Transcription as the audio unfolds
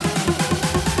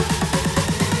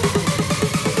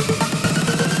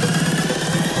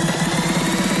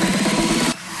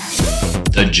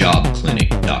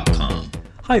thejobclinic.com.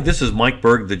 Hi, this is Mike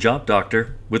Berg, the Job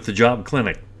Doctor with the Job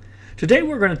Clinic. Today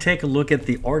we're going to take a look at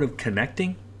the art of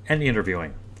connecting and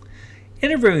interviewing.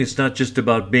 Interviewing is not just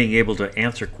about being able to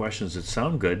answer questions that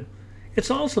sound good. It's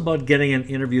also about getting an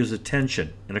interviewer's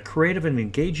attention in a creative and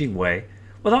engaging way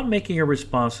without making your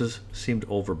responses seem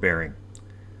overbearing.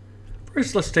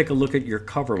 First, let's take a look at your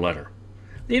cover letter.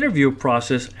 The interview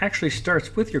process actually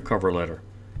starts with your cover letter.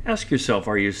 Ask yourself,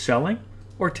 are you selling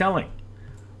or telling?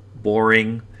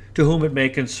 Boring. To whom it may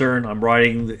concern, I'm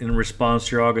writing in response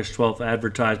to your August 12th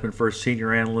advertisement for a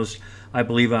senior analyst. I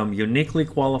believe I'm uniquely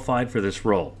qualified for this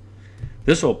role.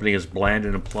 This opening is bland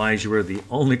and implies you are the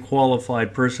only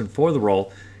qualified person for the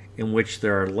role, in which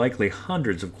there are likely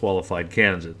hundreds of qualified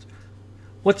candidates.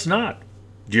 What's not?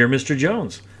 Dear Mr.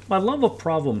 Jones, my love of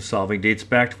problem solving dates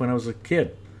back to when I was a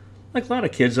kid. Like a lot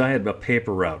of kids, I had a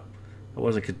paper route. I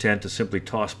wasn't content to simply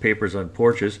toss papers on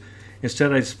porches.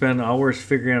 Instead, I'd spend hours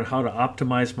figuring out how to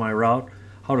optimize my route,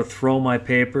 how to throw my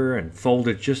paper and fold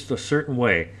it just a certain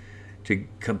way to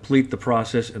complete the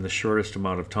process in the shortest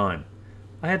amount of time.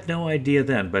 I had no idea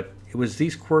then, but it was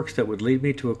these quirks that would lead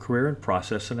me to a career in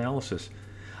process analysis.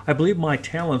 I believe my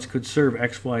talents could serve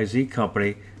XYZ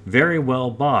company very well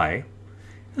by, and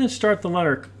then start the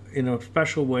letter in a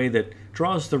special way that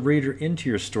draws the reader into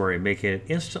your story, making it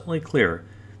instantly clear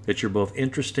that you're both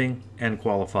interesting and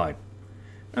qualified.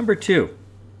 Number 2,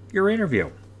 your interview.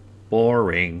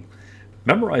 Boring.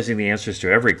 Memorizing the answers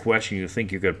to every question you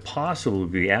think you could possibly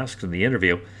be asked in the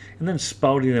interview and then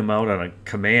spouting them out on a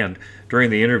command during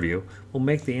the interview will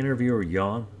make the interviewer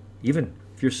yawn, even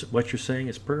if what you're saying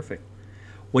is perfect.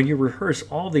 When you rehearse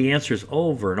all the answers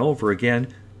over and over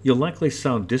again, you'll likely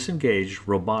sound disengaged,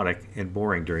 robotic, and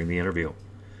boring during the interview.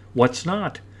 What's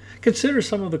not? Consider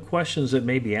some of the questions that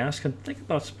may be asked and think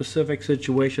about specific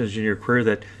situations in your career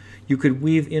that you could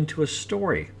weave into a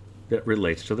story that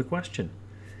relates to the question.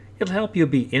 It'll help you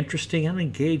be interesting and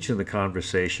engaged in the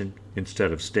conversation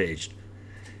instead of staged.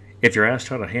 If you're asked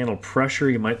how to handle pressure,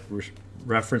 you might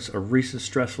reference a recent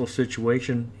stressful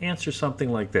situation. Answer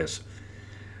something like this.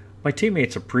 My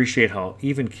teammates appreciate how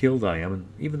even-keeled I am, and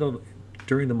even though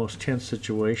during the most tense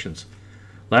situations.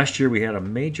 Last year we had a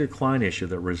major client issue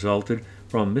that resulted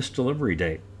from a missed delivery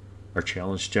date. Our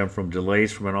challenge stemmed from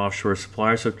delays from an offshore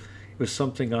supplier, so it was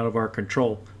something out of our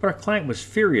control. But our client was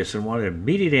furious and wanted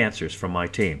immediate answers from my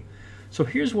team. So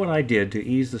here's what I did to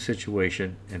ease the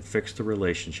situation and fix the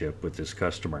relationship with this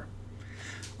customer.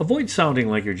 Avoid sounding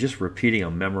like you're just repeating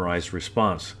a memorized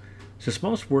response. Since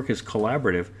most work is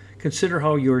collaborative, consider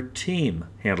how your team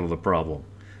handled the problem.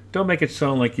 Don't make it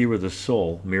sound like you were the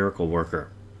sole miracle worker.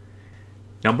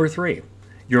 Number 3,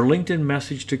 your LinkedIn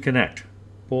message to connect.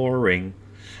 Boring.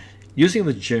 Using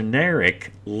the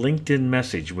generic LinkedIn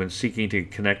message when seeking to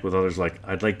connect with others, like,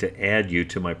 I'd like to add you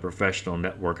to my professional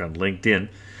network on LinkedIn,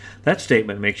 that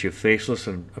statement makes you faceless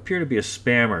and appear to be a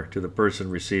spammer to the person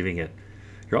receiving it.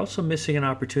 You're also missing an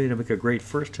opportunity to make a great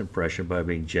first impression by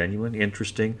being genuine,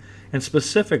 interesting, and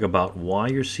specific about why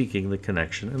you're seeking the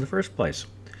connection in the first place.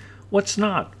 What's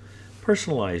not?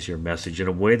 Personalize your message in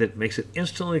a way that makes it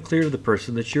instantly clear to the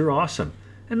person that you're awesome,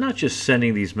 and not just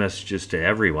sending these messages to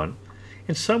everyone,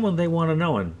 and someone they want to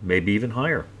know and maybe even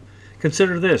hire.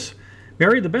 Consider this.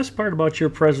 Mary, the best part about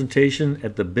your presentation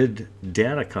at the Bid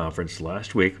Data Conference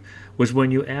last week was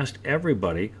when you asked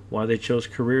everybody why they chose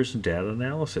careers in data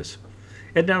analysis.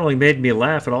 It not only made me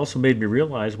laugh, it also made me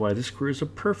realize why this career is a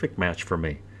perfect match for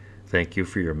me. Thank you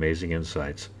for your amazing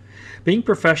insights. Being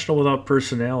professional without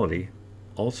personality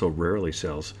also rarely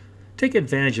sells. Take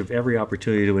advantage of every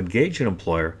opportunity to engage an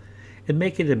employer and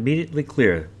make it immediately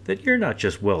clear that you're not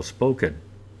just well-spoken,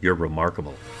 you're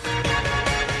remarkable.